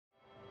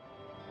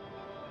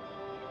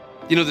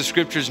You know, the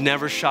scriptures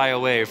never shy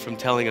away from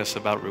telling us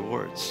about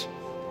rewards.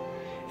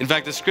 In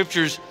fact, the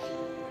scriptures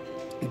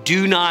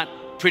do not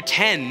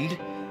pretend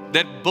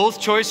that both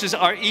choices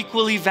are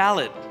equally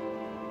valid.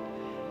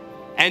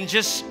 And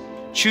just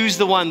choose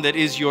the one that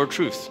is your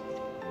truth.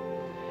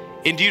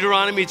 In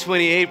Deuteronomy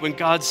 28, when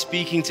God's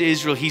speaking to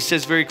Israel, he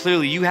says very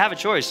clearly, you have a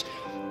choice.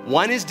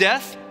 One is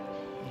death,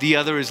 the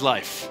other is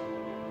life.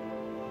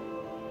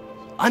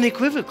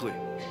 Unequivocally.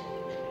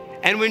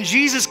 And when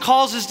Jesus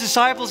calls his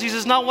disciples, he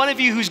says, not one of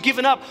you who's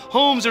given up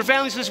homes or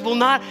families will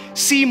not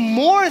see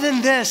more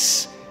than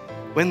this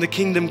when the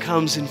kingdom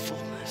comes in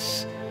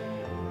fullness.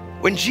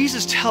 When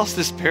Jesus tells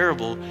this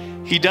parable,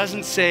 he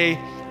doesn't say,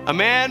 a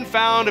man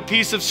found a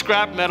piece of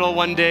scrap metal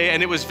one day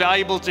and it was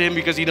valuable to him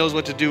because he knows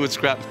what to do with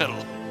scrap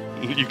metal.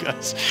 You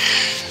guys.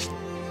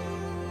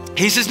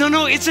 He says,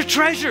 no, it's a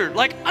treasure.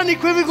 Like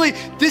unequivocally,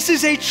 this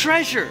is a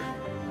treasure.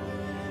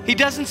 He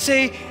doesn't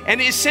say an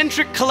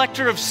eccentric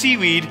collector of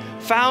seaweed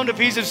found a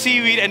piece of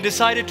seaweed and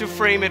decided to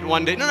frame it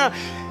one day. No.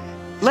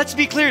 Let's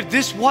be clear.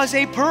 This was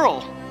a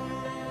pearl.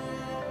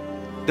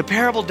 The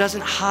parable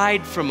doesn't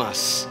hide from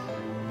us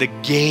the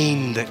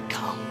gain that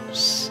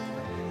comes.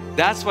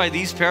 That's why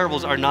these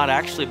parables are not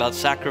actually about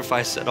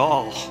sacrifice at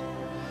all.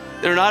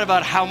 They're not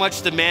about how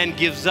much the man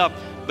gives up,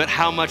 but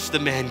how much the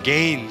man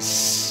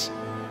gains.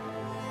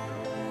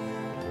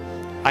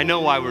 I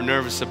know why we're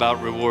nervous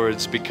about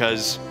rewards,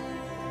 because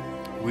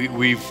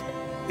we've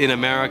in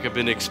America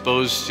been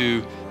exposed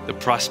to the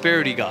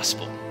prosperity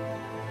gospel.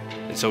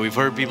 And so we've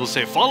heard people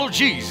say, follow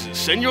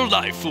Jesus and your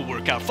life will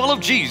work out. Follow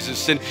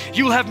Jesus and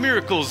you'll have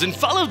miracles, and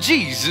follow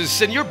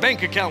Jesus and your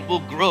bank account will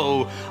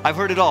grow. I've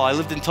heard it all. I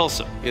lived in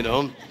Tulsa, you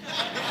know.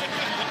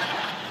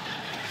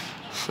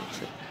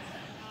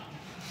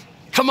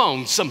 Come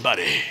on,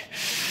 somebody.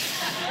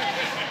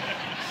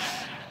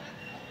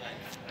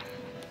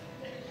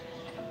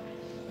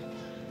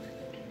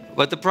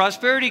 But the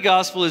prosperity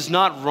gospel is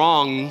not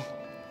wrong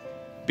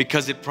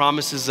because it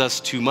promises us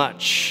too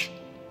much.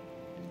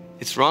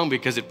 It's wrong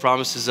because it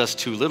promises us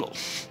too little.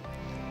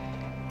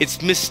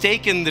 It's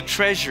mistaken the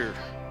treasure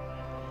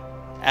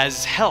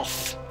as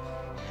health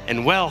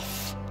and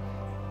wealth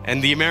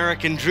and the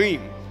American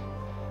dream,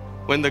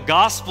 when the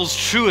gospel's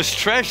truest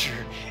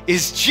treasure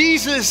is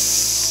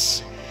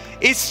Jesus.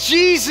 It's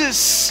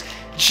Jesus.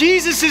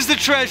 Jesus is the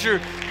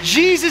treasure.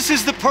 Jesus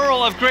is the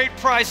pearl of great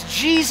price.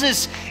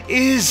 Jesus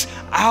is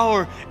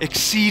our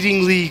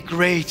exceedingly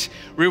great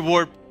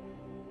reward.